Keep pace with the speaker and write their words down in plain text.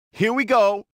Here we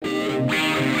go.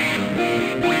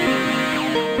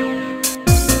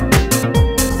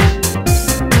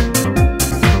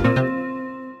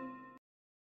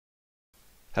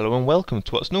 Hello and welcome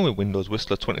to what's new in Windows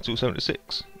Whistler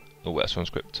 2276, or West from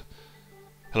Script.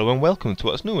 Hello and welcome to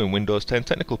what's new in Windows 10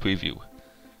 Technical Preview.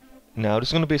 Now this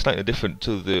is going to be slightly different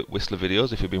to the Whistler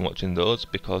videos if you've been watching those,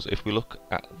 because if we look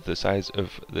at the size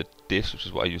of the disk, which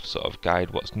is what I use to sort of guide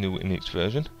what's new in each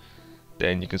version,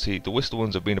 then you can see the Whistler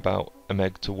ones have been about 1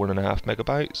 meg to 1.5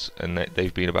 megabytes, and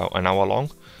they've been about an hour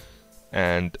long,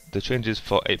 and the changes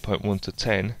for 8.1 to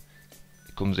 10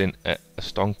 comes in at a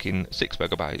stonking 6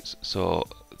 megabytes, so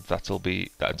that'll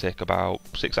take about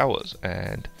 6 hours,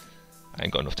 and I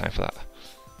ain't got enough time for that.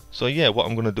 So yeah, what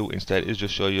I'm going to do instead is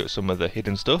just show you some of the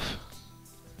hidden stuff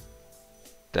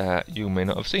that you may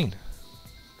not have seen.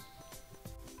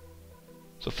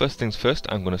 So first things first,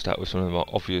 I'm going to start with some of the more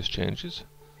obvious changes.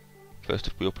 First,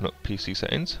 if we open up PC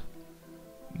settings.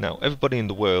 Now everybody in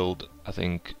the world, I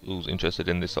think, who's interested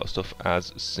in this sort of stuff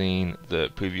has seen the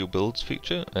preview builds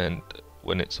feature, and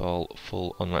when it's all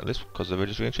full on like this because of the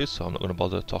registry entries, so I'm not going to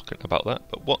bother talking about that.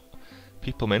 But what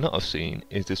people may not have seen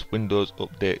is this Windows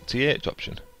Update TH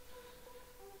option.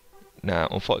 Now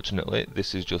unfortunately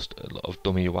this is just a lot of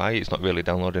dummy UI, it's not really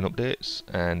downloading updates,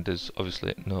 and there's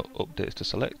obviously no updates to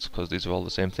select because these are all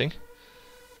the same thing.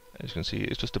 As you can see,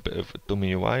 it's just a bit of a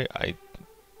dummy UI. I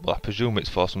presume it's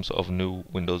for some sort of new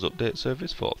Windows Update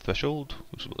service for Threshold,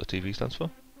 which is what the TV stands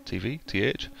for.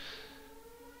 TH.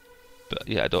 But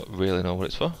yeah, I don't really know what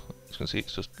it's for. As you can see,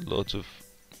 it's just loads of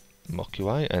mock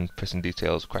UI, and pressing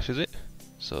details crashes it,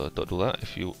 so don't do that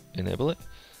if you enable it.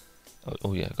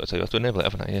 Oh yeah, I've got to tell you, I have to enable it,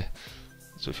 haven't I? Yeah.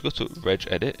 So if you go to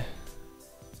regedit,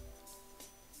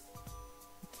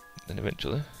 then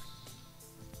eventually,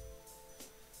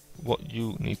 what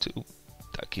you need to,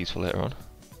 that key's for later on,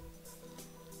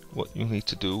 what you need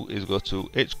to do is go to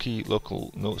HKey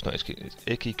local, no it's not HKey, it's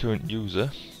HKey current user,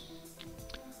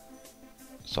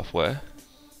 software,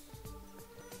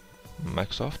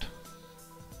 Microsoft,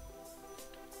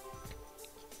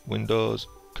 Windows,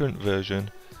 current version,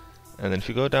 and then if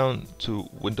you go down to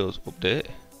Windows Update,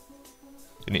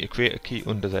 you need to create a key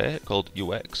under there called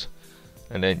UX,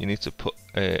 and then you need to put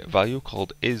a value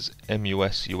called is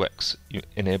MUSUX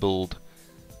enabled,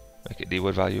 make it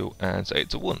DWORD value, and set it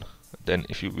to 1. Then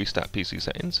if you restart PC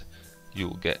settings,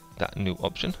 you'll get that new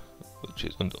option, which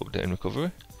is under Update and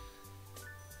Recovery,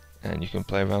 and you can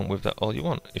play around with that all you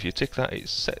want. If you tick that, it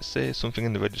says something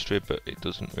in the registry, but it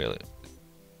doesn't really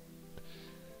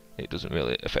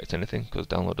affect anything because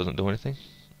download doesn't do anything.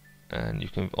 And you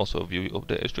can also view your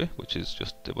update history, which is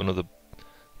just another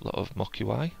lot of mock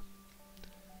UI.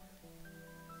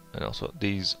 And also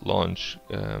these launch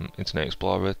Internet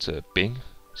Explorer to Bing,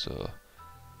 so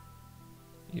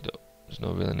there's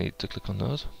no really need to click on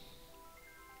those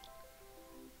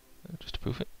just to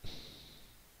prove it.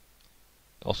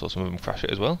 Also some of them crash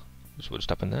it as well, which is what just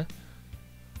happened there.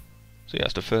 So yeah,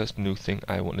 that's the first new thing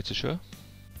I wanted to show.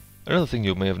 Another thing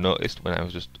you may have noticed when I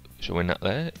was just showing that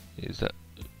there is that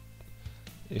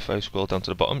if I scroll down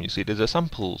to the bottom, you see there's a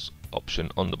samples option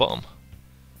on the bottom.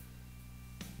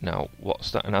 Now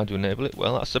what's that and how do you enable it?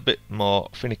 Well, that's a bit more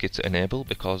finicky to enable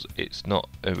because it's not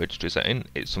a registry setting,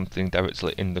 it's something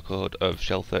directly in the code of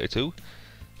Shell32.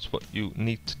 So what you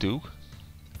need to do,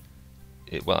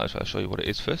 well actually I'll show you what it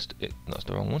is first. That's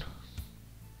the wrong one.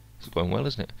 It's going well,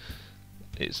 isn't it?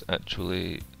 It's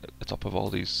actually at the top of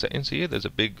all these settings here. There's a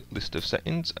big list of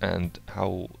settings and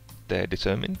how they're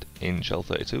determined in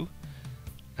Shell32,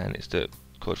 and it's the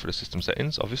code for the system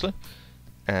settings obviously,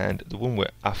 and the one we're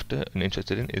after and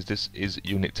interested in is this is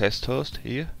unit test host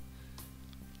here.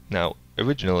 Now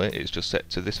originally it's just set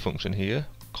to this function here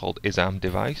called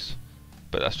isArmDevice,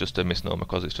 but that's just a misnomer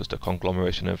because it's just a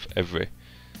conglomeration of every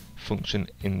function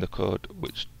in the code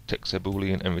which takes a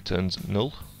boolean and returns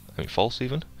null, I mean false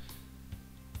even.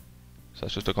 So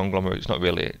it's just a conglomerate. It's not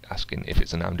really asking if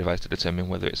it's an ARM device to determine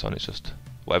whether it's on, it's just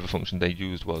whatever function they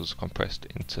used was compressed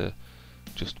into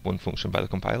just one function by the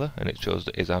compiler, and it chose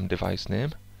the isArmDevice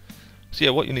name. So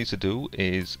yeah, what you need to do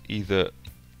is you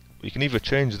can either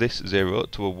change this 0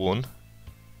 to a 1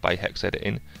 by hex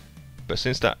editing, but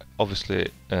since that obviously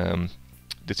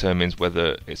determines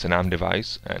whether it's an ARM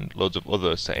device and loads of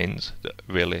other settings that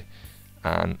really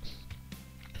aren't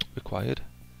required,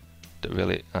 that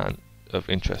really aren't of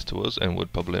interest to us and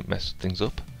would probably mess things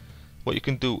up, what you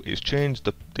can do is change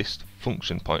this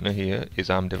function pointer here,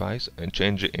 isArmDevice, and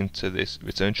change it into this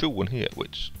return true one here,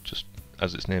 which just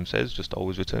as its name says, just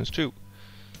always returns true.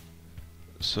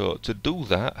 So to do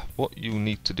that, what you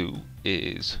need to do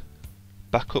is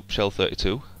back up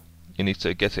Shell32. You need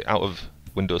to get it out of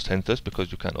Windows 10 first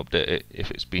because you can't update it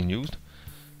if it's being used.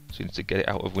 So you need to get it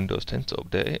out of Windows 10 to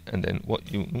update it, and then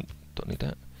what you don't need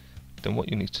that. Then what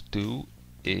you need to do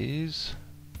is,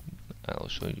 I'll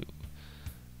show you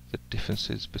the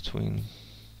differences between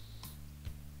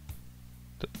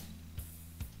the.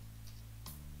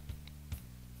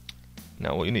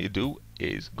 Now what you need to do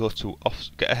is go to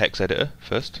get a hex editor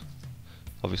first,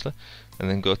 obviously, and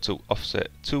then go to offset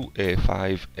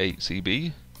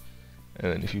 2A58CB,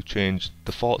 and then if you change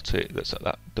the 40 that's at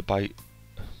that, the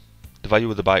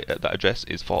value of the byte at that address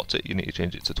is 40, you need to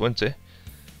change it to 20,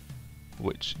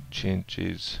 which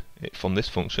changes it from this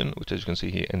function, which as you can see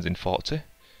here ends in 40,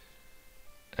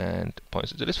 and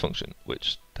points it to this function,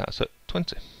 which starts at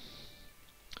 20.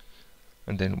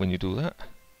 And then when you do that,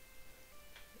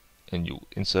 and you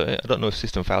insert it, I don't know if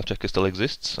System File Checker still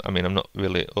exists. I mean, I'm not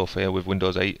really au fait with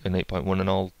Windows 8 and 8.1 and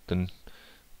all the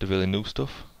really new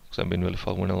stuff, because I've been really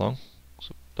following along,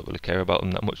 so don't really care about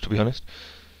them that much, to be honest.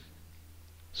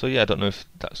 So yeah, I don't know if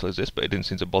that still exists, but it didn't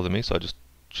seem to bother me, so I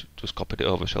just copied it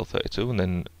over Shell32 and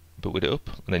then booted it up,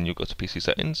 and then you go to PC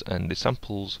settings and the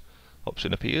samples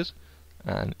option appears,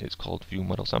 and it's called View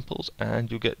Model Samples,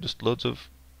 and you get just loads of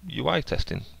UI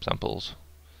testing samples.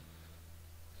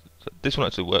 So this one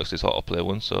actually works, this autoplay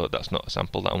one, so that's not a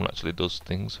sample, that one actually does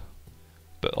things,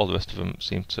 but all the rest of them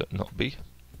seem to not be.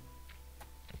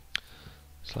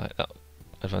 It's like that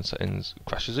advanced settings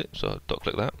crashes it, so don't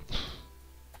click that.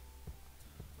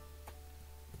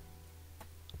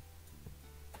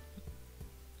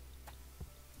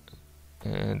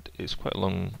 And it's quite a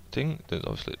long thing. There's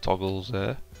obviously toggles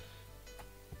there,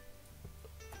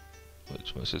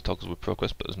 which says toggles with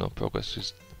progress, but there's no progress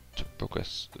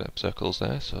circles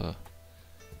there. So,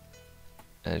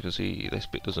 and you can see this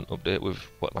bit doesn't update with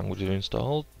what language are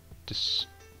installed. This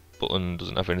button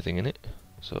doesn't have anything in it,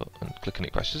 so and clicking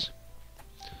it crashes.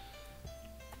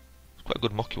 It's quite a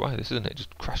good mock UI, this, isn't it? It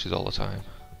just crashes all the time.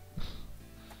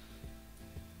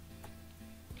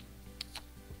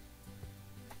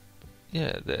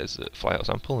 Yeah, there's a flyout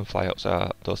sample, and flyouts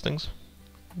are those things.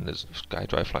 And there's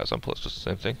SkyDrive flyout sample, it's just the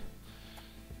same thing.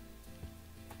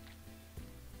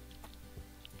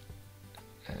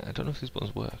 I don't know if these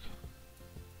buttons work.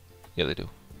 Yeah, they do.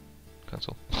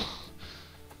 Cancel.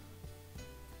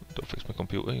 Don't fix my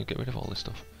computer, you get rid of all this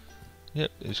stuff.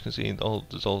 Yep, as you can see,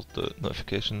 there's all the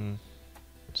notification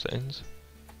settings.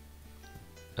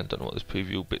 I don't know what this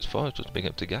preview bit's for, it's just a big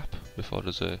empty gap before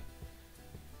there's a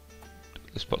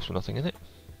this box with nothing in it.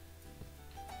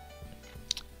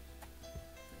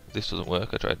 This doesn't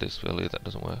work, I tried this earlier, that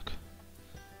doesn't work.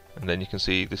 And then you can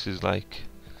see this is like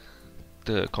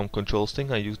the COM controls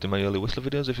thing I used in my early Whistler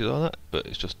videos, if you saw that, but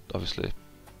it's just obviously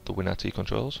the WinRT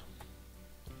controls.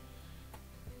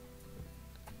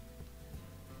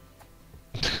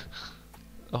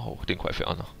 Oh, didn't quite fit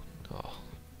on there. Oh.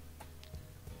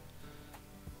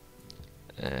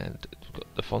 And we've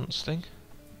got the fonts thing.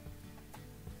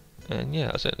 And yeah,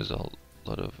 that's it, there's a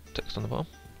lot of text on the bottom.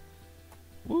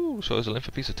 Woo, shows a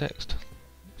lengthy piece of text.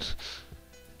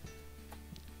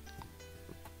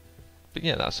 But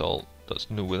yeah, that's all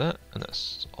that's new with that, and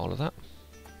that's all of that.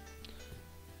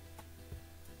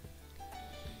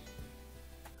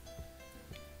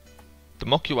 The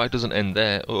mock UI doesn't end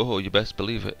there, oh, you best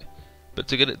believe it. But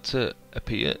to get it to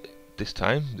appear this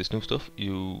time, this new stuff,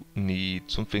 you need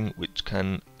something which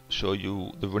can show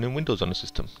you the running windows on the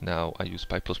system. Now, I use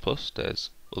Pi++, there's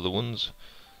other ones.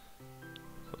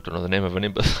 I don't know the name of any,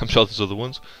 but I'm sure there's other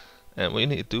ones. And what you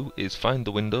need to do is find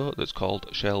the window that's called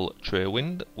Shell Tray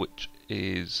Wind, which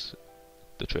is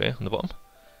the tray on the bottom.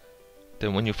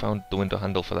 Then when you found the window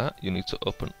handle for that, you need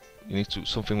to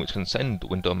something which can send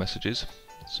window messages.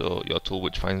 So your tool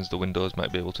which finds the windows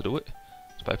might be able to do it.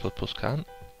 Pi++ can't.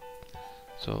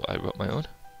 So I wrote my own.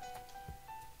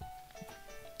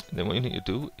 And then what you need to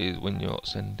do is when you're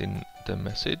sending the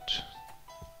message,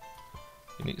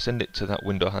 you need to send it to that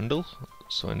window handle.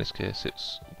 So in this case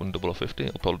it's 10050,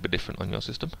 it'll probably be different on your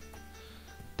system.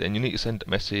 Then you need to send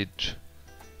message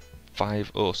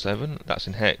 507, that's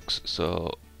in hex,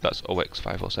 so that's OX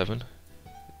 507,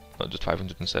 not just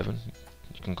 507,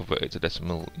 you can convert it to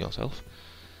decimal yourself.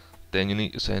 Then you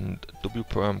need to send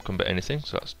wparam can be anything,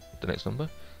 so that's the next number,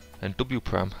 and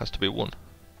wparam has to be 1.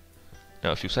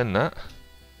 Now if you send that,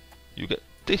 you get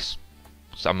this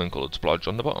salmon coloured splodge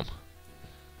on the bottom.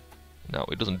 Now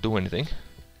it doesn't do anything,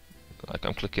 like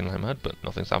I'm clicking like mad, but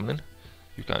nothing's happening.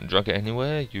 You can't drag it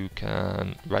anywhere, you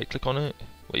can right click on it,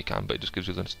 well you can, but it just gives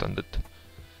you the standard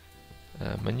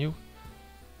menu.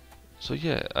 So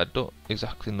yeah, I don't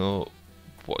exactly know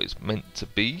what it's meant to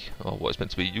be, or what it's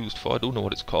meant to be used for. I do know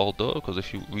what it's called though, because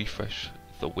if you refresh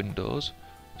the windows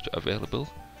which are available,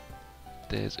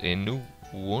 there's a new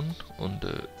one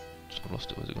under. I've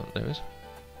lost it. Where's it gone? There it is.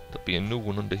 There'll be a new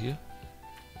one under here.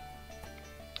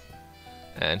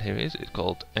 And here it is. It's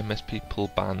called MS People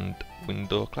Band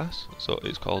Window Class. So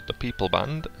it's called the People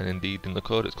Band, and indeed in the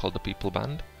code it's called the People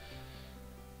Band.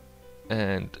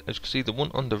 And as you can see, the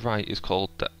one on the right is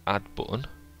called the Add button.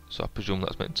 So I presume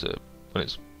that's meant to, when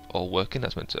it's all working,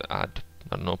 that's meant to add,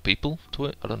 I don't know, people to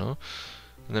it. I don't know.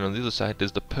 And then on the other side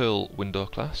there's the Perl window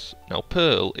class. Now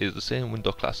Perl is the same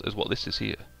window class as what this is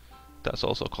here. That's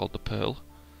also called the Perl.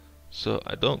 So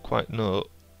I don't quite know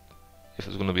if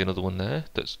there's going to be another one there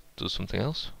that does something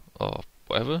else or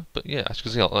whatever. But yeah, as you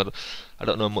can see, I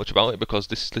don't know much about it because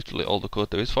this is literally all the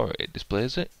code there is for it. It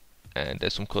displays it, and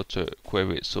there's some code to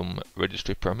query some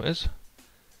registry parameters.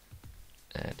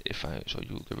 And if I show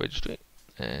you the registry,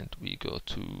 and we go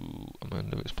to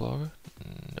Window Explorer,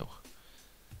 no.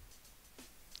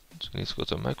 So you need to go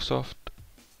to Microsoft,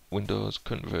 Windows,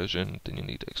 current version, then you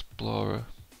need Explorer,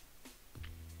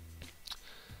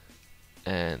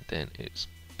 and then it's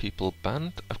People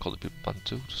Band. I've called it People Band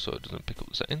 2 just so it doesn't pick up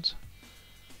the settings.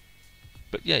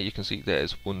 But yeah, you can see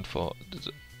there's one for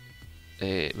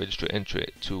a registry entry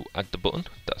to add the button.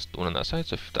 That's the one on that side.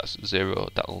 So if that's 0,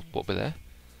 that'll won't be there.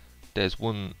 There's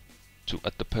one to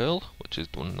add the Perl, which is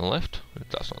the one on the left.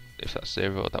 If that's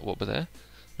 0, that won't be there.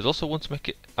 There's also one to make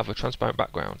it have a transparent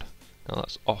background. Now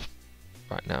that's off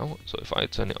right now. So if I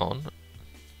turn it on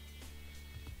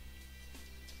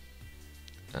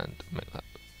and make the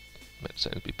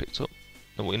settings be picked up,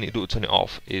 then what you need to do to turn it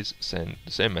off is send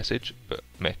the same message but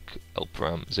make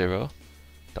lparam 0.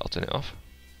 That'll turn it off.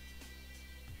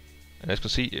 And as you can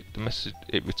see, the message,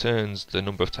 it returns the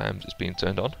number of times it's being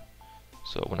turned on.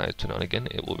 So when I turn it on again,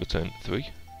 it will return 3.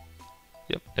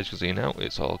 Yep, as you can see now,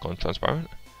 it's all gone transparent.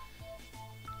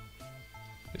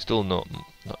 It's still not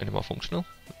anymore functional.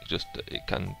 It's just it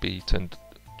can be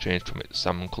changed from its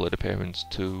salmon coloured appearance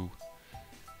to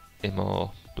a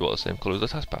more the same colour as the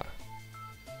taskbar.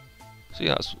 So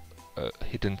yeah, that's a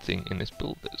hidden thing in this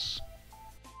build.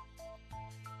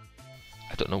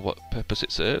 I don't know what purpose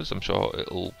it serves. I'm sure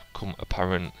it'll come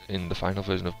apparent in the final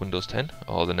version of Windows 10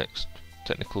 or the next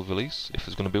technical release, if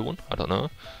there's going to be one. I don't know.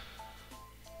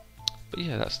 But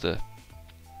yeah, that's the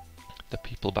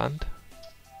People Band.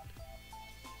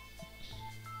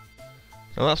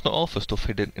 Now that's not all for stuff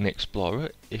hidden in Explorer.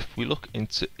 If we look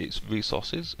into its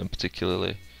resources, and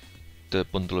particularly the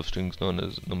bundle of strings known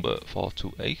as number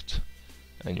 428,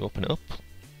 and you open it up,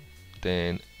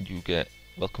 then you get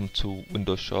Welcome to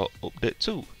Windows Short Update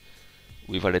 2.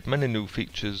 We've added many new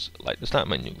features like the start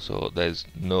menu, so there's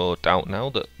no doubt now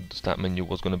that the start menu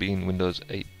was going to be in Windows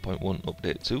 8.1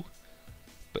 Update 2,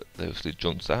 but they obviously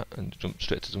jumped that and jumped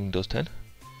straight to Windows 10.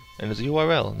 And there's a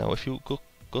URL. Now if you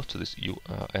go to this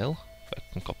URL, if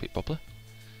I can copy it properly,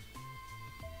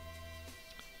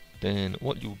 then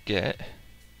what you get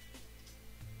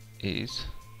is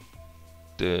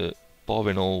the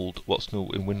boring old what's new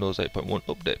in Windows 8.1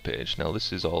 update page. Now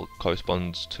this is all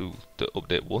corresponds to the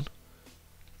update 1.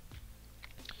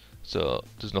 So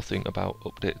there's nothing about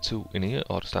update 2 in here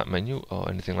or the start menu or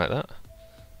anything like that.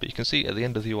 But you can see at the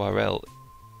end of the URL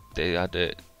they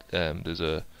added there's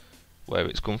a where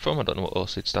it's come from. I don't know what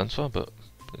OSID stands for, but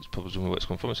it's probably where it's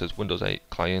come from. It says Windows 8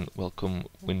 client welcome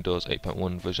Windows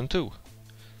 8.1 version 2.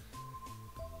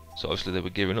 So obviously they were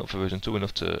gearing up for version 2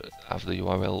 enough to have the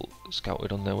URL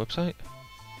scouted on their website.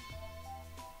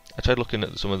 I tried looking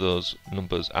at some of those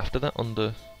numbers after that on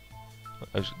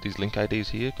these link IDs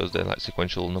here, because they're like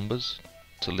sequential numbers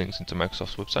to links into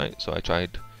Microsoft's website. So I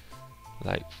tried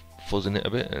like fuzzing it a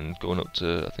bit and going up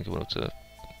to, I think it went up to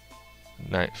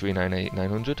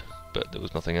 398,900, but there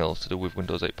was nothing else to do with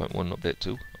Windows 8.1 Update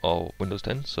 2 or Windows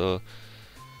 10, so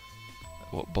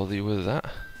I won't bother you with that.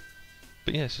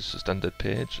 But yeah, it's just a standard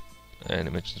page, and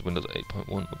it mentions Windows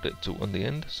 8.1 Update 2 on the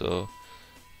end, so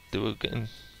they were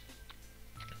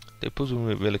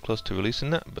presumably really close to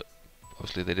releasing that, but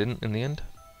obviously they didn't in the end.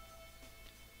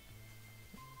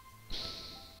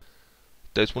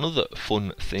 There's one other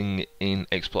fun thing in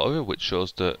Explorer which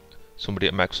shows that somebody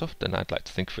at Microsoft, and I'd like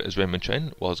to think of it as Raymond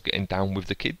Chen, was getting down with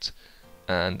the kids,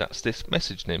 and that's this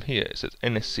message name here. It says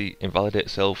NSC invalidate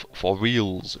self for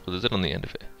reals with a Z on the end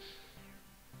of it.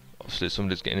 Obviously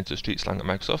somebody's getting into street slang at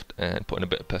Microsoft and putting a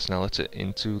bit of personality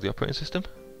into the operating system.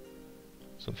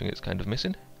 Something that's kind of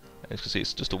missing. And as you can see,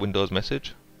 it's just a Windows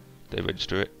message. They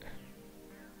register it.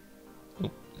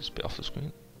 Oh, it's a bit off the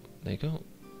screen. There you go.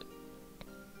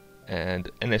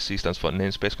 And NSC stands for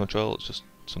namespace control. It's just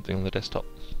something on the desktop.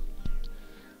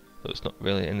 So it's not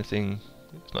really anything.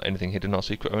 It's not anything hidden or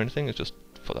secret or anything. It's just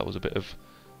thought that was a bit of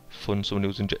fun someone who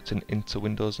was injecting into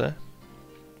Windows there.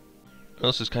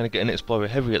 This is kind of getting Explorer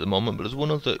heavy at the moment, but there's one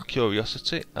other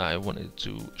curiosity I wanted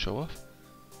to show off.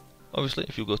 Obviously,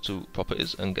 if you go to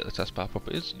Properties and get the taskbar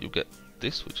properties, you get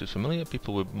this, which is familiar.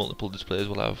 People with multiple displays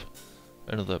will have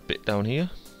another bit down here.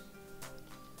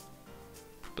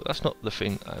 But that's not the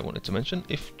thing I wanted to mention.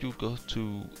 If you go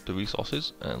to the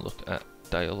resources and look at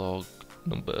dialogue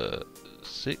number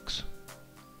 6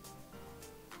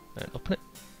 and open it,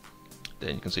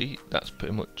 then you can see that's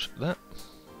pretty much that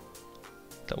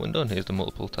window, and here's the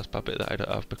multiple taskbar bit that I don't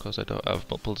have because I don't have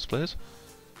multiple displays,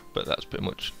 but that's pretty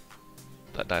much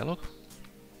that dialogue.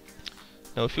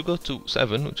 Now if you go to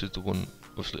 7, which is the one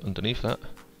obviously underneath that,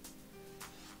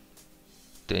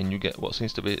 then you get what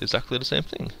seems to be exactly the same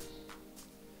thing.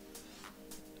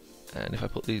 And if I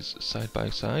put these side by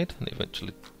side and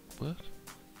eventually work,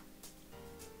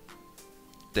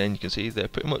 then you can see they're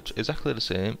pretty much exactly the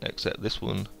same, except this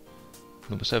one,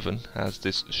 number 7, has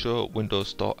this show Windows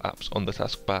Store Apps on the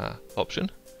taskbar option,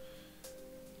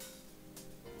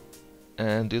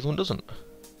 and the other one doesn't.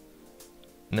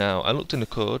 Now I looked in the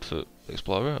code for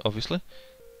Explorer obviously,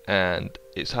 and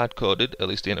it's hard coded, at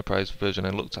least the enterprise version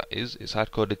I looked at it's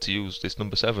hard coded to use this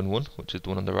number 7 one, which is the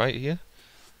one on the right here.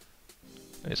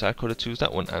 It's hard coded to use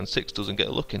that one, and 6 doesn't get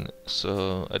a look in it,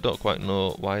 so I don't quite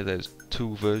know why there's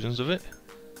 2 versions of it,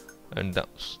 and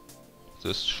that's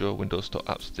the show Windows Store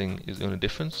Apps thing is the only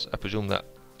difference. I presume that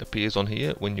appears on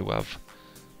here when you have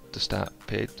the start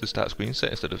page, the start screen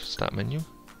set instead of start menu.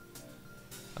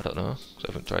 I don't know, because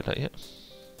I haven't tried that yet.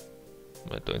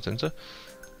 I don't intend to.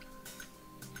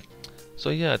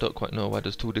 So yeah, I don't quite know why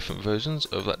there's 2 different versions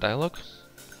of that dialogue,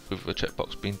 with the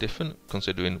checkbox being different,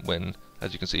 considering when,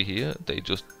 as you can see here, they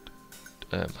just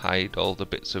hide all the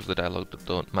bits of the dialogue that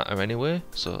don't matter anyway,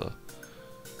 so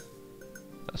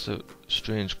that's a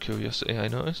strange curiosity I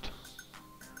noticed.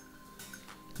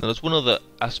 Now there's one other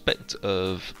aspect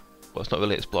of, well, it's not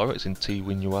really Explorer, it's in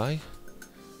TWinUI,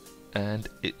 and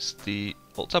it's the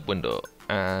Alt-Tab window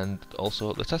and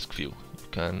also the task view. You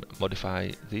can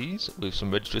modify these with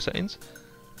some registry settings,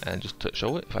 and just to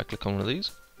show it, if I click on one of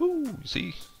these, woo, you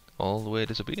see, all the way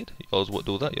disappeared. Yours won't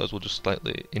do that, yours will just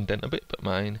slightly indent a bit, but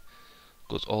mine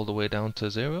goes all the way down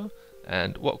to 0.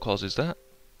 And what causes that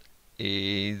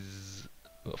is,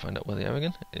 we'll find out where they are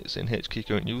again. It's in HKey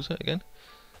current user again.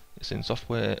 It's in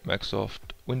software, Microsoft,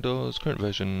 Windows, current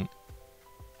version,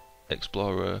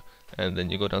 Explorer, and then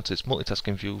you go down to this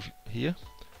multitasking view here,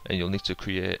 and you'll need to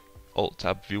create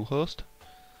Alt-Tab view host.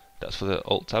 That's for the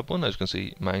Alt-Tab one. As you can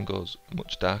see, mine goes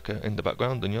much darker in the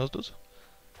background than yours does,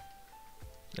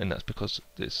 and that's because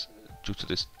this, due to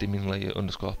this dimming layer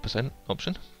 _%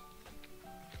 option.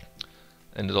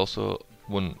 And there's also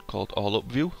one called All Up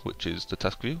View, which is the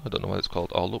task view. I don't know why it's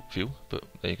called All Up View, but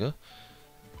there you go.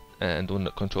 And the one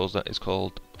that controls that is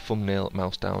called Thumbnail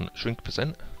Mouse Down Shrink %.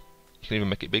 You can even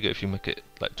make it bigger if you make it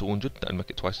like 200, that'd make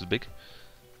it twice as big.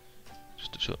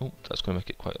 Just to show, oh, that's going to make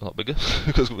it quite a lot bigger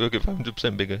because we'll get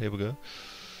 500% bigger. Here we go.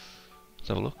 Let's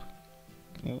have a look.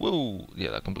 Whoa!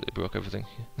 Yeah, that completely broke everything.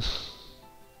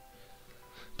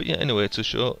 But yeah, anyway, to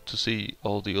see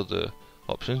all the other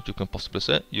options you can possibly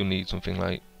set, you need something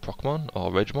like Procmon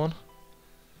or Regmon,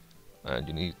 and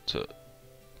you need to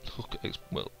look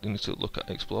at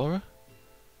Explorer,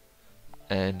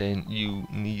 and then you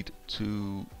need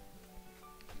to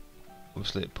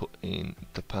obviously put in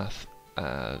the path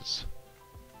as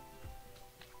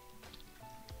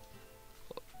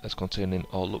containing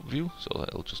All Up View, so that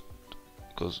it'll just,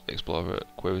 because Explorer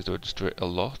queries the registry a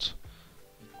lot.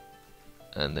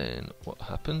 And then what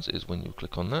happens is when you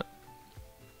click on that,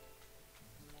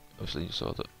 obviously you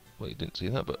saw that, well, you didn't see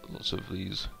that, but lots of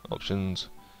these options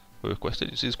were requested.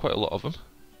 You see there's quite a lot of them.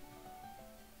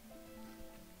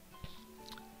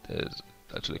 There's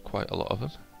actually quite a lot of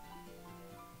them.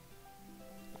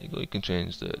 You can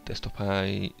change the desktop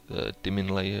height, the dimming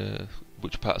layer,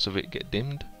 which parts of it get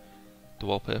dimmed, the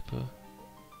wallpaper.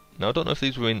 Now I don't know if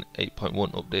these were in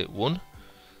 8.1 update 1,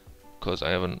 because I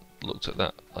haven't looked at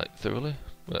that like thoroughly,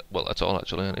 well at all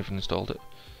actually, I haven't even installed it.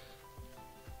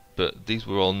 But these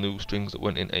were all new strings that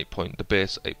went in the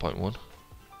base 8.1,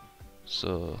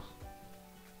 so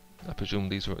I presume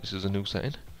this is a new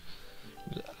setting.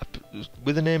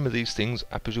 With the name of these things,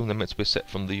 I presume they're meant to be set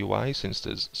from the UI, since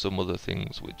there's some other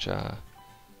things which are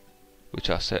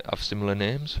set have similar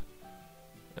names,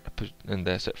 and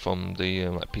they're set from the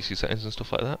like PC settings and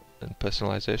stuff like that, and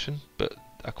personalization. But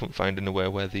I couldn't find anywhere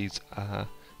where these are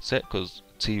set, because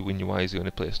TWinUI is the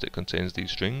only place that contains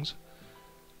these strings.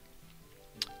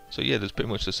 So yeah, there's pretty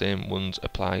much the same ones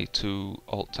apply to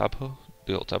Alt-Tab,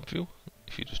 the Alt-Tab view.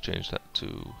 If you just change that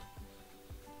to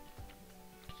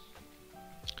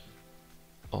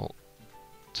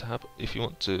tab. If you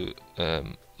want to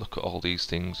look at all these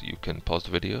things, you can pause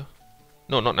the video.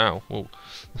 No, not now. Whoa.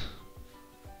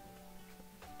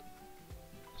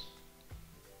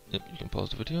 Yep, you can pause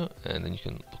the video and then you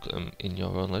can look at them in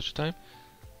your own leisure time.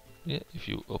 Yeah, if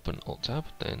you open Alt Tab,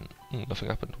 then nothing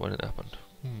happened. Why didn't it happen?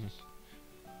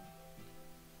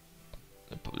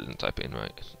 I probably didn't type it in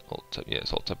right. Alt Tab, yeah,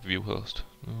 it's Alt Tab View Host.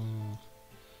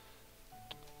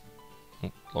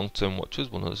 Long-term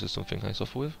watchers will notice this is something I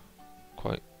suffer with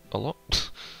quite a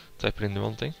lot. Typing in the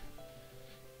wrong thing.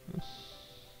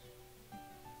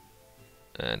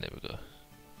 And there we go.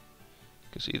 You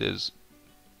can see there's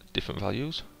different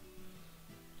values.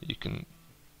 You can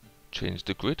change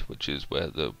the grid, which is where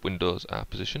the windows are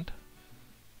positioned.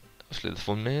 Obviously the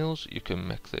thumbnails, you can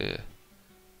make the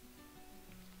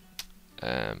what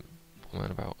am I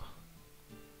about?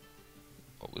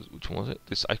 Which one was it?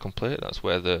 This icon plate, that's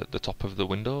where the top of the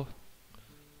window,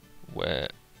 where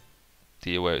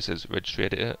it says registry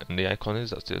editor and the icon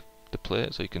is, that's the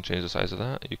plate, so you can change the size of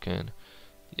that. You can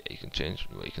change,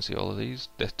 well, you can see all of these.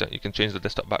 You can change the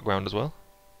desktop background as well,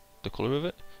 the colour of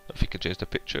it. If you can change the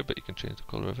picture, but you can change the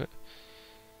colour of it.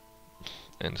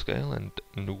 And scale and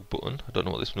new button. I don't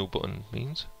know what this new button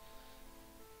means,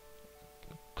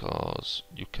 because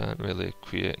you can't really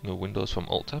create new windows from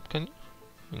Alt Tab, can you?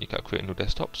 And you can't create new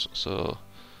desktops, so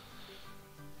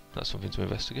that's something to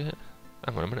investigate.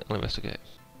 Hang on a minute, I'll investigate.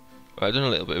 Right, I've done a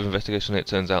little bit of investigation. It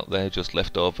turns out they're just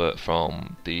left over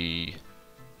from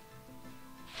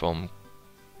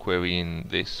querying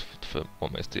this for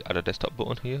what makes the add a desktop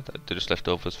button here. They're just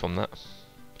leftovers from that,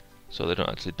 so they don't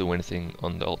actually do anything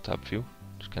on the Alt Tab view.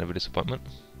 It's kind of a disappointment.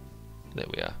 There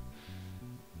we are.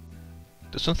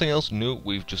 There's something else new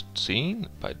we've just seen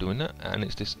by doing that, and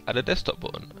it's this add a desktop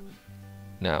button.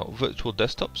 Now, virtual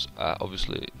desktops are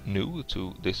obviously new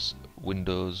to this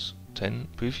Windows 10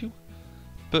 preview,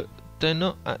 but they're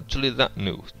not actually that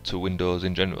new to Windows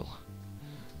in general.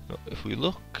 Now, if we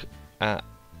look at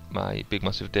my big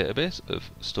massive database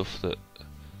of stuff that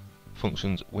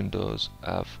functions Windows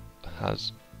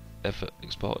has ever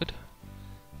exported,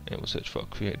 and we'll search for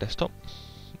create desktop,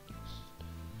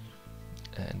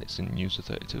 and it's in user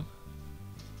 32.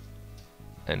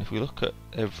 And if we look at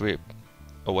every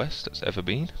OS that's ever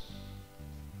been,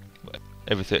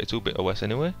 every 32-bit OS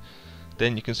anyway,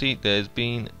 then you can see there's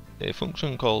been a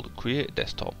function called create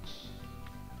desktop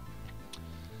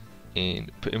in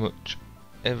pretty much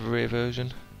every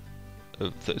version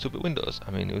of 32-bit Windows.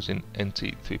 I mean, it was in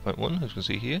NT 3.1, as you can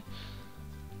see here,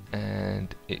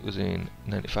 and it was in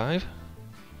 95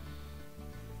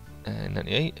 and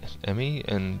 98 ME,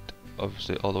 and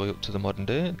obviously all the way up to the modern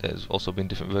day. There's also been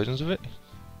different versions of it.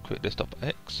 Create desktop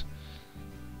X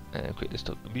and create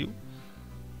desktop W.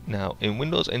 Now, in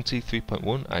Windows NT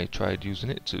 3.1, I tried using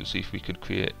it to see if we could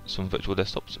create some virtual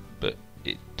desktops, but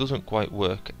it doesn't quite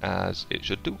work as it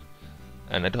should do.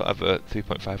 And I don't have a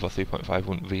 3.5 or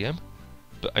 3.51 VM,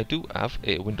 but I do have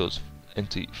a Windows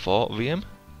NT 4 VM,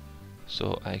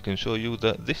 so I can show you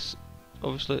that this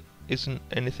obviously isn't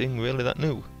anything really that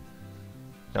new.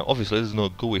 Now, obviously there's no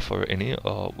GUI for it in here,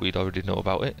 or we'd already know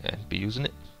about it and be using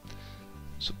it.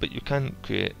 So, but you can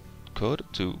create code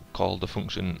to call the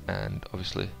function and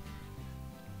obviously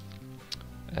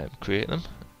create them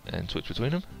and switch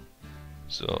between them.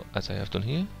 So as I have done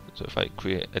here, so if I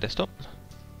create a desktop,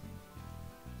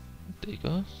 there you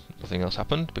go, nothing else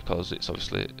happened because it's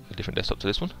obviously a different desktop to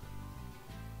this one.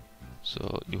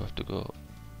 So you have to go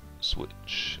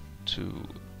switch to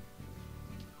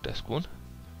desk 1,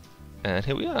 and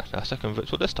here we are, our second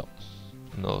virtual desktop.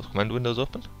 No command windows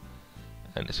open,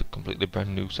 and it's a completely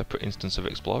brand new separate instance of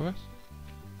Explorer.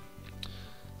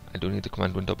 I do need the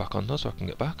command window back on though, so I can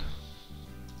get back.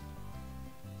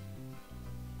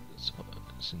 So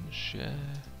it's in share,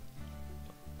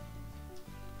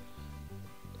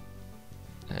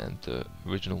 and the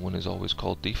original one is always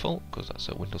called default because that's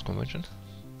a Windows convention.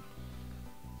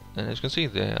 And as you can see,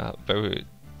 they are very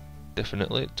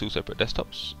definitely two separate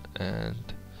desktops,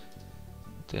 and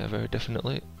they are very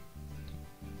definitely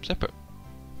separate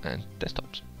and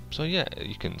desktops. So yeah,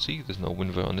 you can see there's no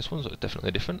WinVer on this one, so it's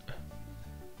definitely different.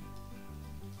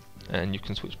 And you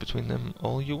can switch between them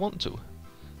all you want to.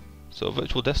 So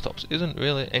virtual desktops isn't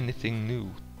really anything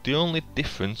new. The only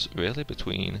difference really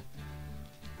between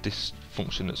this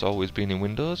function that's always been in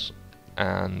Windows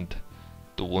and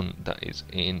the one that is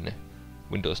in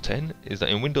Windows 10 is that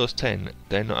in Windows 10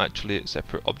 they're not actually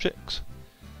separate objects,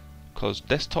 because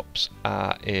desktops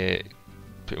are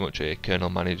pretty much a kernel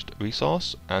managed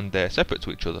resource and they're separate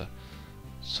to each other.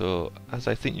 So as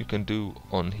I think you can do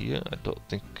on here, I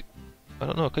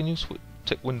don't know, can you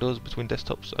take windows between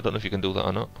desktops? I don't know if you can do that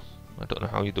or not. I don't know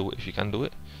how you do it, if you can do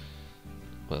it.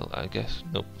 well, I guess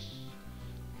nope.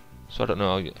 So I don't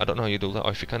know how you do that,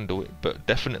 or if you can do it, but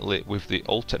definitely with the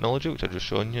old technology, which I've just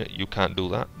shown you, you can't do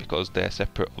that because they're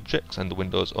separate objects and the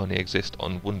windows only exist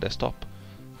on one desktop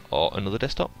or another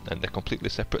desktop, and they're completely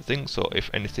separate things. So if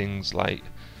anything's like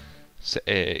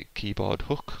a keyboard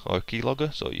hook or a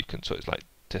keylogger, so it's like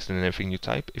testing everything you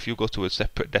type. If you go to a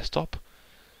separate desktop,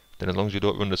 then as long as you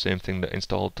don't run the same thing that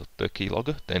installed the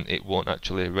keylogger, then it won't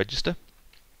actually register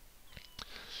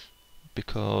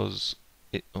because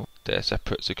they're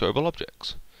separate secureable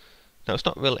objects. Now it's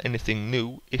not really anything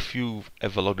new. If you've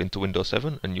ever logged into Windows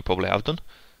 7, and you probably have done,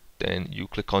 then you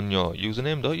click on your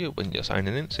username, don't you, when you're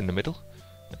signing in, it's in the middle,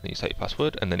 and then you set your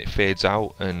password, and then it fades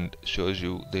out and shows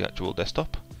you the actual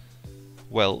desktop.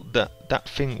 Well, that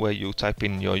thing where you type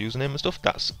in your username and stuff,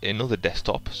 that's another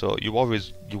desktop, so you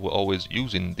were always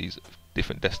using these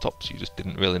different desktops, you just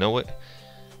didn't really know it.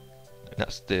 And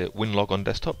that's the WinLog on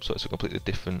desktop, so it's a completely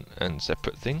different and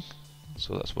separate thing.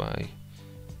 So that's why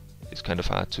it's kind of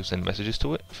hard to send messages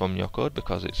to it from your code,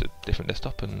 because it's a different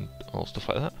desktop and all stuff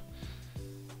like that.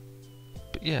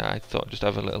 But yeah, I thought I'd just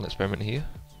have a little experiment here,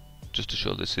 just to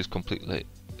show this is completely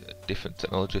different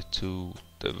technology to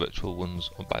the virtual ones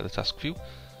by the task view.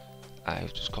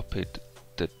 I've just copied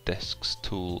the desks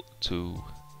tool to,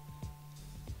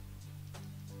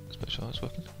 let's make sure it's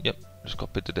working. Yep, just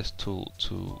copied the desk tool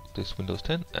to this Windows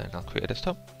 10, and I'll create a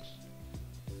desktop.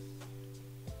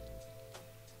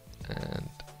 And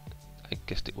I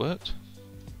guessed it worked.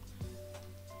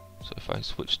 So if I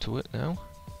switch to it now,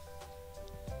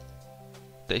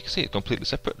 there you can see it's completely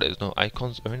separate. There's no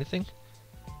icons or anything,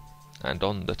 and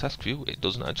on the task view it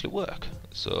doesn't actually work.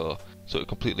 So it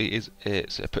completely is a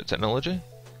separate technology.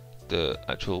 The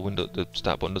actual window, the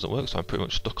start button doesn't work, so I'm pretty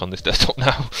much stuck on this desktop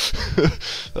now.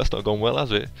 That's not gone well,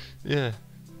 has it? Yeah,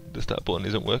 the start button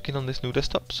isn't working on this new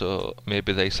desktop, so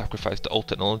maybe they sacrificed the old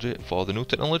technology for the new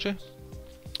technology.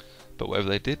 But whatever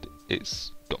they did,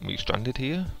 it's got me stranded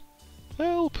here.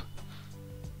 Help!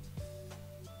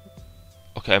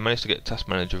 Okay, I managed to get Task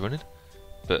Manager running,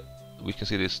 but we can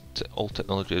see this old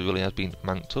technology really has been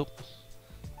manked up,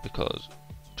 because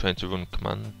trying to run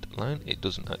command line, it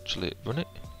doesn't actually run it.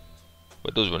 Well,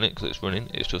 it does run it because it's running,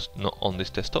 it's just not on this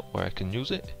desktop where I can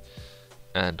use it.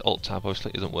 And Alt Tab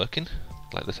obviously isn't working,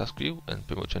 like the task view, and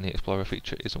pretty much any Explorer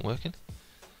feature isn't working.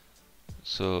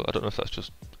 So I don't know if that's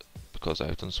just because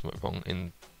I've done something wrong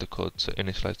in the code to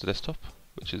initialize the desktop,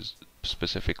 which is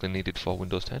specifically needed for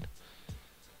Windows 10.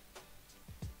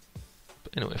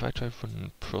 But anyway, if I try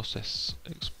run Process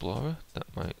Explorer,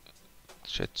 that might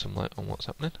shed some light on what's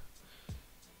happening.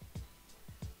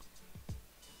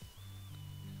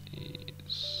 There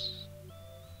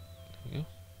we go.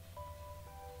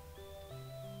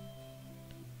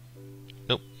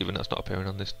 Nope, even that's not appearing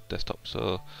on this desktop,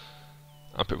 so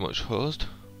I'm pretty much hosed.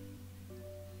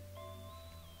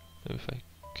 Maybe if I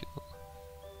kill.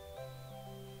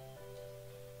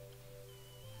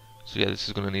 So yeah, this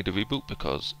is going to need a reboot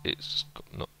because it's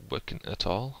not working at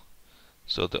all.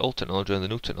 So the old technology and the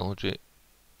new technology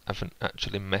haven't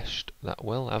actually meshed that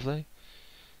well, have they?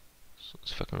 So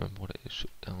let's see if I can remember what it is.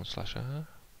 Shutdown/r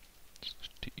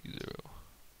 /t0,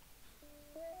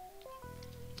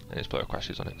 and Explorer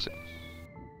crashes on exit.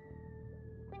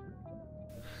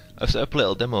 I've set up a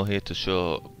little demo here to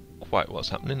show quite what's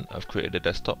happening. I've created a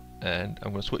desktop and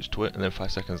I'm going to switch to it, and then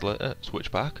 5 seconds later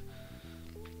switch back,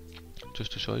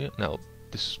 just to show you. Now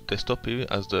this desktop here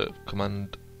has the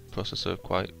command processor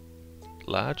quite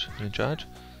large and in charge.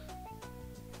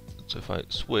 So if I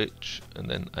switch and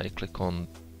then I click on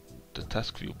the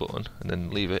task view button and then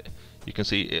leave it, you can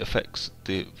see it affects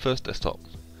the first desktop.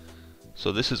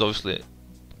 So this is obviously,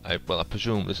 I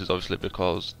presume this is obviously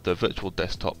because the virtual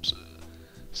desktops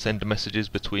send messages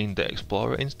between the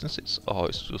Explorer instances,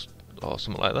 or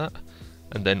something like that,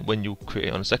 and then when you create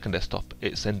it on a second desktop,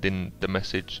 it's sending the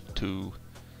message to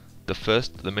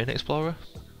the main Explorer,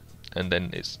 and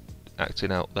then it's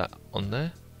acting out that on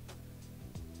there.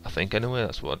 I think anyway,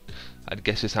 that's what I'd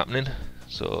guess is happening.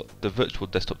 So the virtual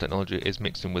desktop technology is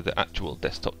mixing with the actual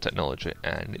desktop technology,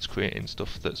 and it's creating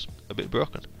stuff that's a bit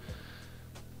broken.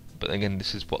 But again,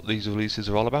 this is what these releases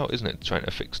are all about, isn't it? Trying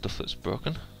to fix stuff that's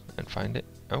broken and find it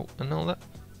out and all that.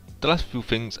 The last few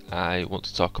things I want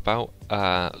to talk about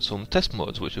are some test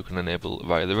modes which you can enable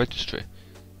via the registry.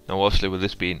 Now obviously with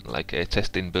this being like a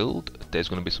testing build, there's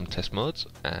going to be some test modes,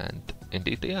 and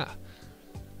indeed they are.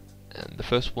 And the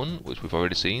first one, which we've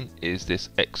already seen, is this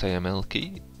XAML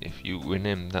key. If you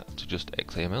rename that to just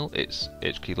XAML, it's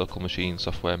HKey Local Machine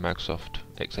Software Microsoft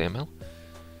XAML.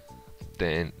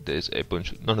 Then there's a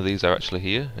bunch, none of these are actually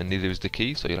here, and neither is the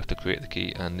key, so you'll have to create the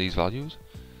key and these values.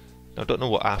 Now I don't know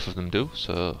what half of them do,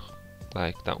 so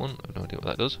like that one. I have no idea what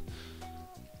that does.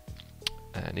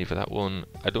 And either that one,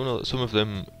 I don't know, some of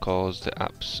them cause the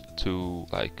apps to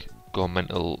like go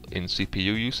mental in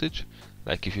CPU usage.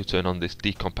 Like if you turn on this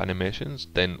decomp animations,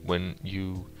 then when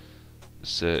you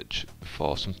search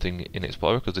for something in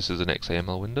Explorer, because this is an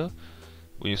XAML window,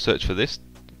 when you search for this,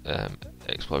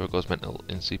 Explorer goes mental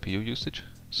in CPU usage.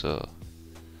 So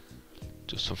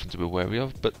just something to be wary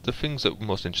of. But the things that we're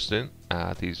most interested in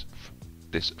are this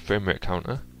frame rate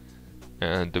counter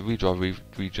and the redraw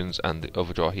regions and the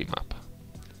overdraw heat map.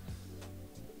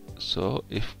 So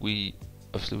if we,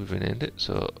 obviously we've renamed it,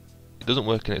 so it doesn't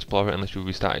work in Explorer unless you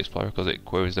restart Explorer because it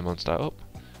queries them on startup.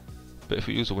 But if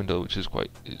we use a window which is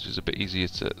a bit easier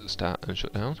to start and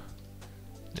shut down,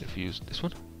 if we use this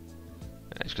one,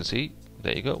 as you can see,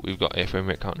 there you go, we've got a frame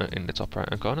rate counter in the top right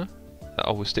hand corner. That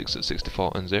always sticks at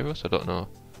 64 and 0, so I don't know,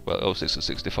 well it always sticks at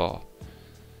 64,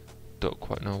 don't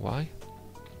quite know why.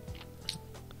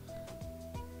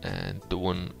 And the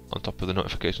one on top of the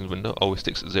notifications window always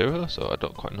sticks at 0, so I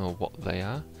don't quite know what they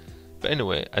are. But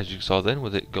anyway, as you saw then,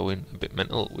 with it going a bit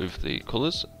mental with the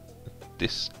colours,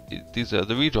 these are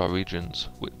the redraw regions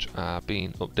which are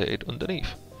being updated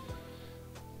underneath.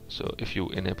 So if you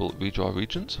enable redraw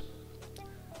regions,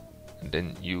 and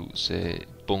then you say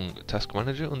bung task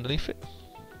manager underneath it,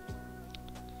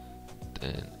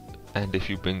 and if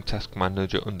you bring task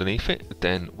manager underneath it,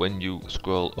 then when you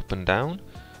scroll up and down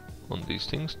on these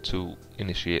things to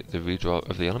initiate the redraw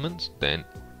of the elements, then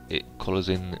it colours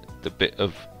in the bit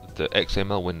of the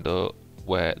XML window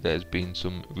where there's been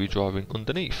some redrawing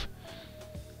underneath.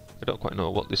 I don't quite know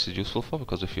what this is useful for,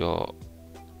 because if your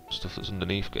stuff that's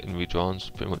underneath getting redrawn is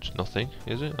pretty much nothing,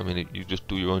 is it? I mean, you just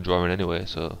do your own drawing anyway,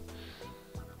 so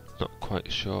not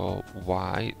quite sure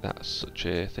why that's such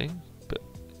a thing, but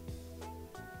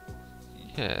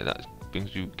yeah, that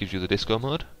gives you the disco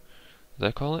mode, as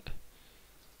I call it.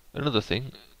 Another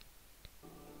thing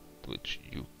which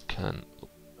you can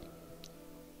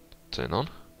turn on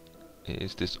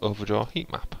is this overdraw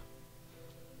heat map.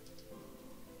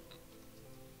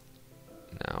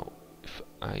 Now if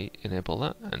I enable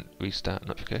that and restart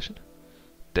notification,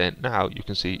 then now you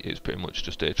can see it's pretty much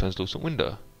just a translucent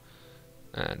window,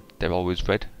 and they're always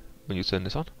red when you turn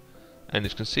this on. And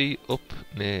as you can see up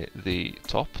near the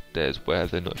top, there's where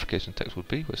the notification text would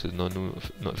be, which is no new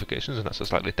notifications, and that's a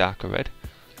slightly darker red.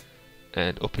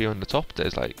 And up here on the top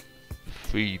there's like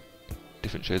 3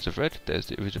 different shades of red. There's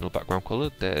the original background colour,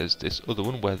 there's this other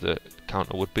one where the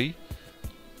counter would be,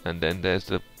 and then there's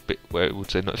the bit where it would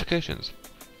say notifications.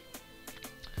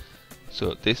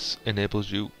 So this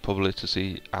enables you probably to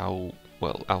see how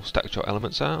stacked your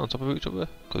elements are on top of each other,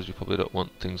 because you probably don't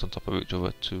want things on top of each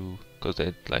other because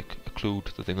they like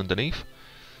occlude the thing underneath.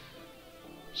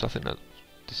 So I think that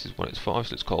this is what it's for.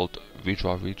 So it's called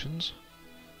redraw regions.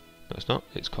 No, it's not.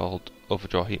 It's called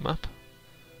overdraw heat map.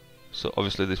 So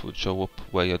obviously this would show up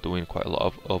where you're doing quite a lot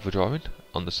of overdrawing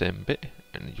on the same bit,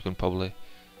 and you can probably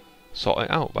sort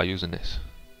it out by using this.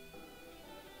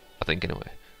 I think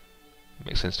anyway. It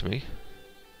makes sense to me.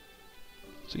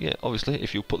 So yeah, obviously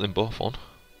if you put them both on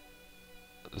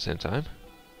at the same time,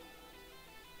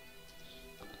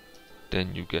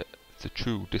 then you get the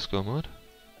true disco mode,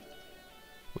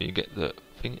 where you get the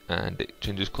thing and it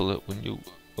changes colour when you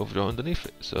overdraw underneath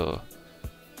it. So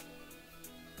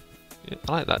yeah,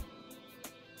 I like that.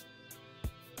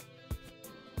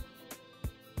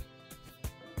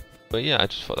 But yeah, I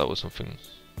just thought that was something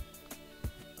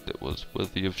that was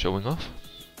worthy of showing off.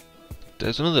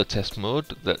 There's another test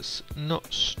mode that's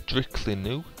not strictly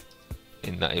new,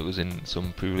 in that it was in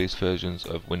some pre-release versions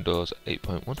of Windows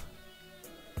 8.1.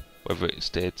 Whether it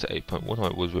stayed to 8.1 or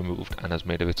it was removed and has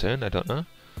made a return, I don't know.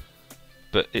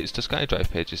 But it's the SkyDrive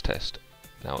pages test.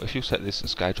 Now if you set this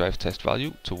SkyDrive test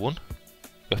value to 1, you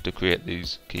have to create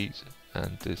these keys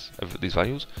and these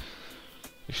values.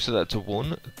 If you set that to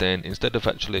 1, then instead of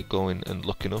actually going and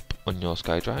looking up on your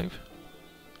SkyDrive,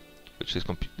 which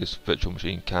this virtual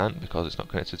machine can't because it's not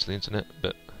connected to the internet,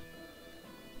 but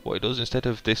what it does, instead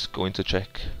of this going to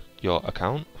check your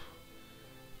account,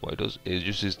 what it does is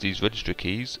uses these registry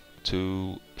keys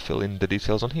to fill in the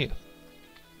details on here.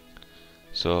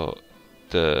 So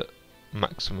the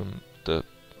maximum,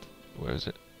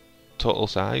 total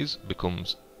size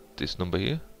becomes this number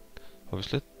here,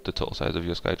 obviously the total size of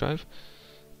your SkyDrive,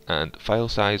 and file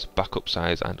size, backup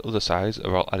size and other size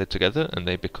are all added together and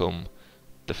they become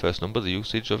the first number, the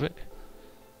usage of it.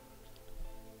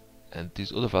 And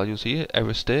these other values here,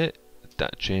 error state,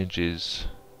 that changes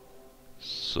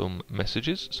some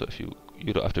messages. So if you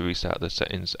don't have to restart the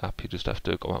settings app, you just have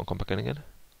to go out and come back in again.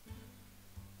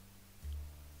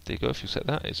 There you go. If you set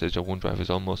that, it says your OneDrive is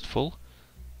almost full,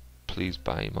 please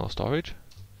buy more storage.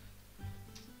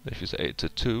 If you set it to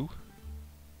 2,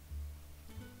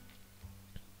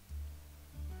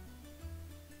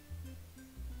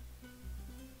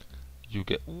 you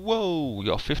get, whoa,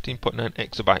 you're 15.9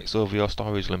 exabytes over your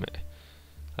storage limit.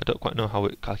 I don't quite know how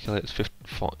it calculates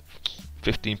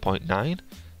 15.9,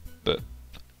 but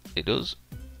it does.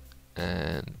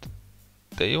 And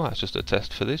there you are, it's just a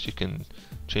test for this. You can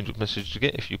change what message you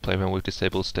get if you play around with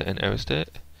disabled state and error state.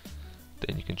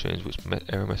 Then you can change which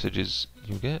error messages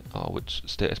you get, or which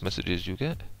status messages you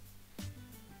get.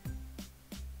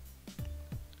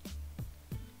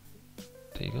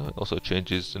 There you go. It also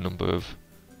changes the number of,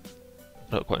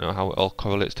 I don't quite know how it all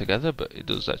correlates together, but it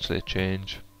does actually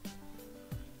change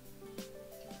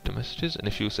the messages. And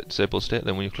if you set disable state,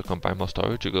 then when you click on buy more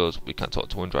storage, it goes, we can't talk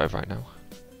to OneDrive right now.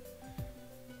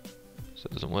 So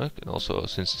it doesn't work. And also,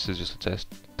 since this is just a test,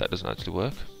 that doesn't actually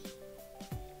work.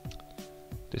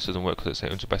 This doesn't work because it's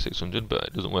 800 by 600, but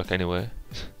it doesn't work anyway.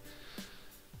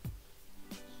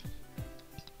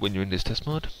 When you're in this test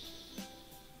mode,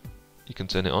 you can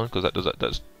turn it on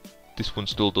because this one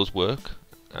still does work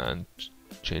and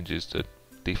changes the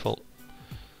default.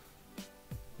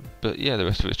 But yeah, the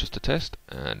rest of it's just a test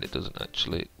and it doesn't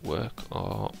actually work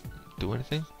or do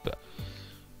anything. But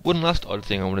one last odd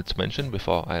thing I wanted to mention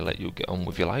before I let you get on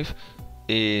with your life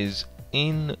is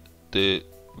in the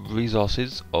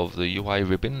resources of the UI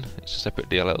ribbon, it's a separate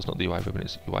DLL, it's not the UI ribbon,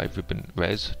 it's UI ribbon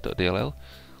res.dll.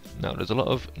 Now there's a lot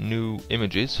of new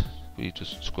images. We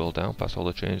just scroll down past all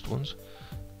the changed ones.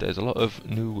 There's a lot of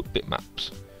new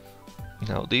bitmaps.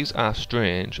 Now these are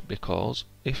strange because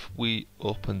if we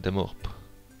open them up,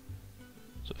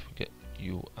 so if we get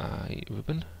UI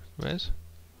ribbon res,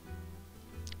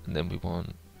 and then we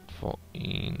want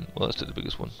 14, well let's take the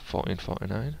biggest one,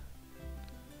 1449,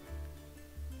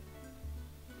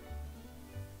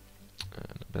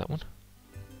 and that one,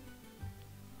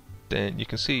 then you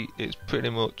can see it's pretty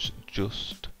much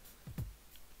just,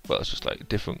 well it's just like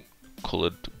different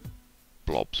coloured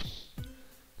blobs.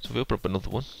 So if we open up another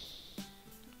one,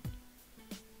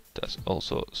 that's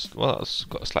also, well that's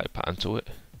got a slight pattern to it.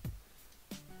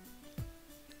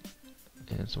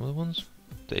 And some other ones,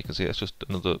 there you can see that's just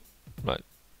another like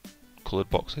coloured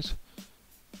boxes.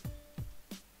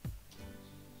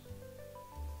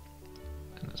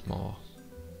 And there's more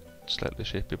slightly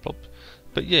shapy blobs.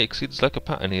 But yeah, you can see there's like a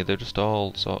pattern here, they're just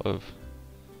all sort of,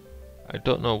 I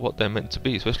don't know what they're meant to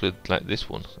be, especially like this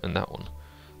one and that one.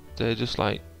 They're just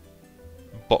like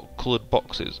coloured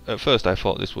boxes. At first I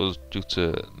thought this was due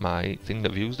to my thing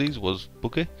that views these was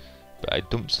buggy, but I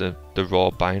dumped the raw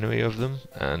binary of them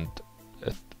and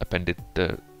appended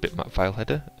the bitmap file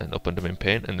header and opened them in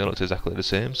Paint and they looked exactly the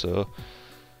same, so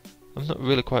I'm not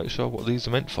really quite sure what these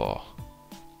are meant for.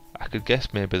 I could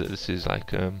guess maybe that this is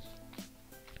like the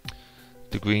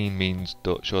green means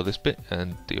don't show this bit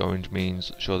and the orange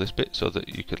means show this bit, so that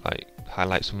you could like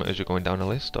highlight something as you're going down a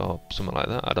list or something like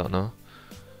that. I don't know.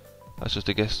 That's just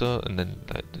a guess though, and then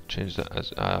like change that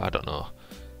as I don't know.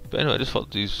 But anyway, I just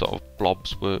thought these sort of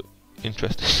blobs were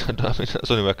interesting. I mean, that's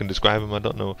the only way I can describe them. I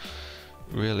don't know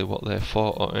really what they're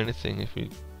for or anything. If we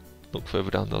look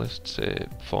further down the list, say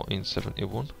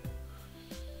 1471.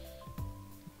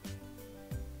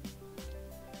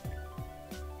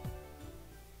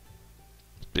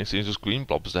 Basically just green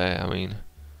blobs there. I mean,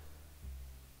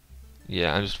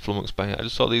 yeah, I'm just flummoxed by it. I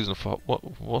just saw these and I thought,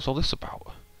 what's all this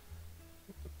about?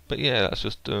 But yeah, that's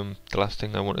just the last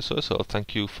thing I wanted to say. So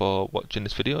thank you for watching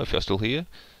this video if you're still here,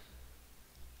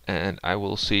 and I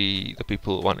will see the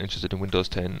people who aren't interested in Windows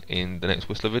 10 in the next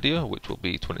Whistler video, which will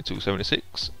be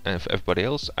 2276. And for everybody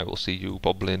else, I will see you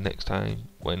bobbling next time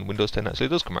when Windows 10 actually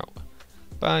does come out.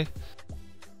 Bye.